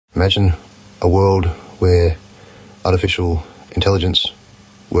Imagine a world where artificial intelligence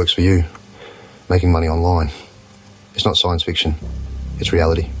works for you, making money online. It's not science fiction, it's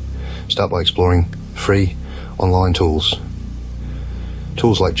reality. Start by exploring free online tools.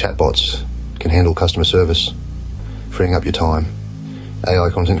 Tools like chatbots can handle customer service, freeing up your time.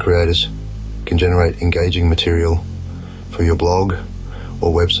 AI content creators can generate engaging material for your blog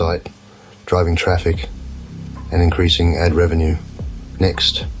or website, driving traffic and increasing ad revenue.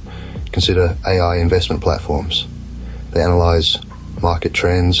 Next, consider AI investment platforms. They analyze market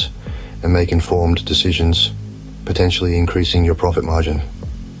trends and make informed decisions, potentially increasing your profit margin.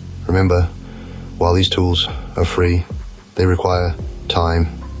 Remember, while these tools are free, they require time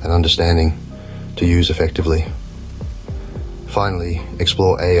and understanding to use effectively. Finally,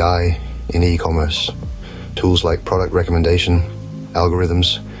 explore AI in e-commerce. Tools like product recommendation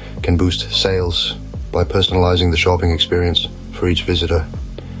algorithms can boost sales by personalizing the shopping experience for each visitor.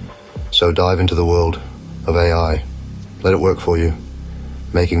 So dive into the world of AI. Let it work for you.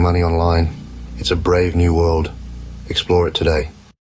 Making money online. It's a brave new world. Explore it today.